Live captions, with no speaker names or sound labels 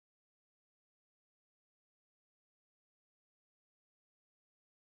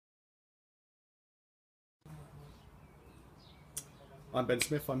I'm Ben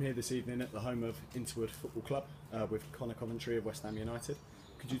Smith. I'm here this evening at the home of Interwood Football Club with Coventry of West Ham United.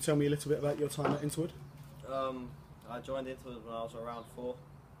 Could you tell me a little bit about your time at Interwood? I joined Interwood when I was around 4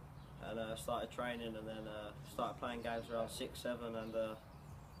 and started training, and then started playing games around 6, 7, and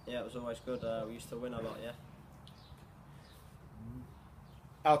yeah, it was always good. We used to win a lot, yeah.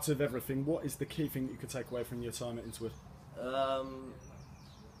 Out of everything, what is the key thing that you could take away from your time at Interwood? I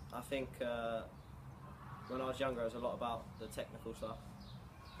think when I was younger, it was a lot about the technical stuff,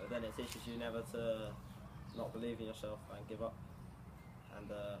 but then it teaches you never to not believe in yourself and give up,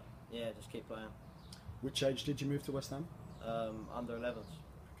 and yeah, just keep playing. Which age did you move to West Ham? Under 11s.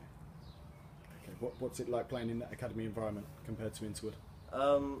 Okay. What's it like playing in that academy environment compared to Interwood?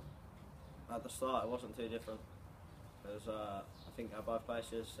 At the start, it wasn't too different. Because I think at both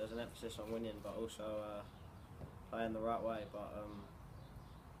places there's an emphasis on winning, but also playing the right way. But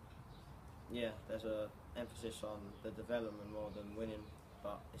yeah, there's an emphasis on the development more than winning,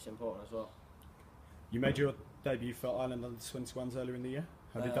 but it's important as well. You made your debut for Ireland under 21s earlier in the year.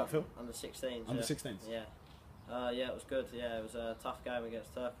 How did that feel? Under 16s. Under yeah. 16s? Yeah. Yeah, it was good. Yeah, it was a tough game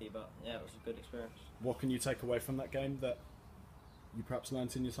against Turkey, but yeah, it was a good experience. What can you take away from that game that you perhaps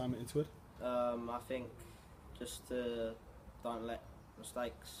learnt in your time at Interwood? I think just don't let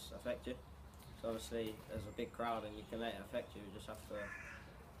mistakes affect you. So obviously there's a big crowd and you can let it affect you. You just have to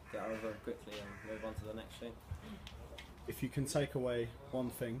get over it quickly and move on to the next thing. If you can take away one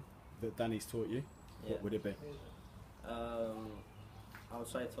thing that Danny's taught you, what would it be? I would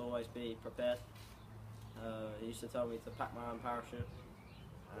say to always be prepared. He used to tell me to pack my own parachute,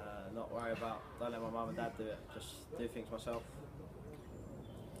 not worry about, don't let my mum and dad do it, just do things myself.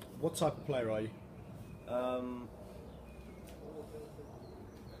 What type of player are you? I'm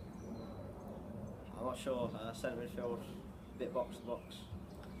not sure, centre midfield, bit box to box.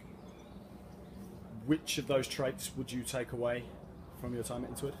 Which of those traits would you take away from your time at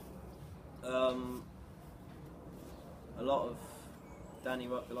Interwood? A lot of Danny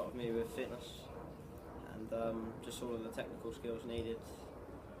worked a lot with me with fitness and just all of the technical skills needed,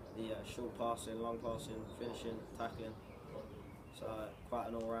 the short passing, long passing, finishing, tackling, so quite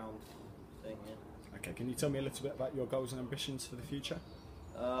an all-round thing, yeah. Okay, can you tell me a little bit about your goals and ambitions for the future?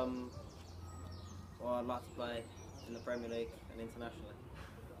 Well, I'd like to play in the Premier League and internationally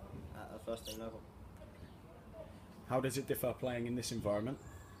at a first team level. How does it differ playing in this environment,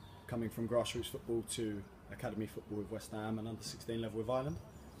 coming from grassroots football to academy football with West Ham and under 16 level with Ireland?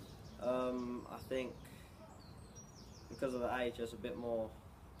 I think because of the age there's a bit more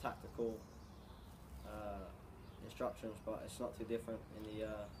tactical instructions, but it's not too different in the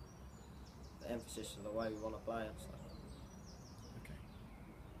emphasis of the way we want to play and stuff. Okay.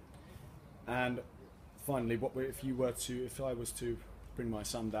 And finally, if I was to bring my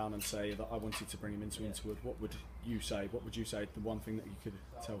son down and say that I wanted to bring him into Interwood, what would you say? What would you say the one thing that you could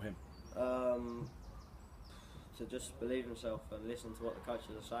tell him? To just believe himself and listen to what the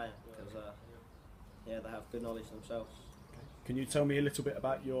coaches are saying, because yeah, they have good knowledge themselves. Okay. Can you tell me a little bit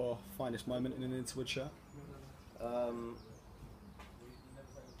about your finest moment in an Interwood shirt?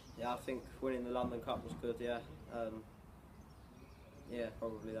 Yeah, I think winning the London Cup was good, yeah. Yeah,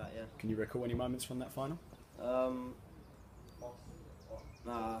 probably that, yeah. Can you recall any moments from that final?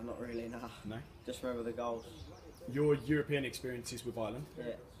 Nah, not really, nah. No? Just remember the goals. Your European experiences with Ireland,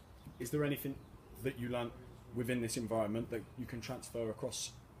 yeah. Is there anything that you learnt within this environment that you can transfer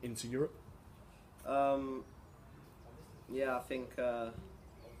across into Europe? Yeah, I think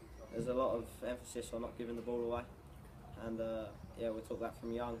there's a lot of emphasis on not giving the ball away, and yeah, we took that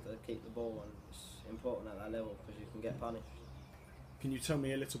from young to keep the ball, and it's important at that level because you can get punished. Can you tell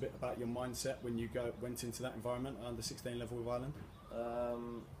me a little bit about your mindset when you went into that environment under 16 level with Ireland?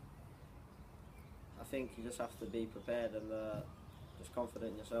 I think you just have to be prepared and just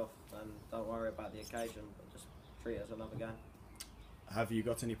confident in yourself, and don't worry about the occasion, but just treat it as another game. Have you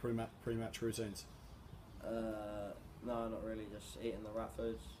got any pre-match routines? No, not really, just eating the right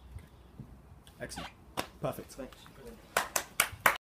foods. Excellent. Perfect. Thanks.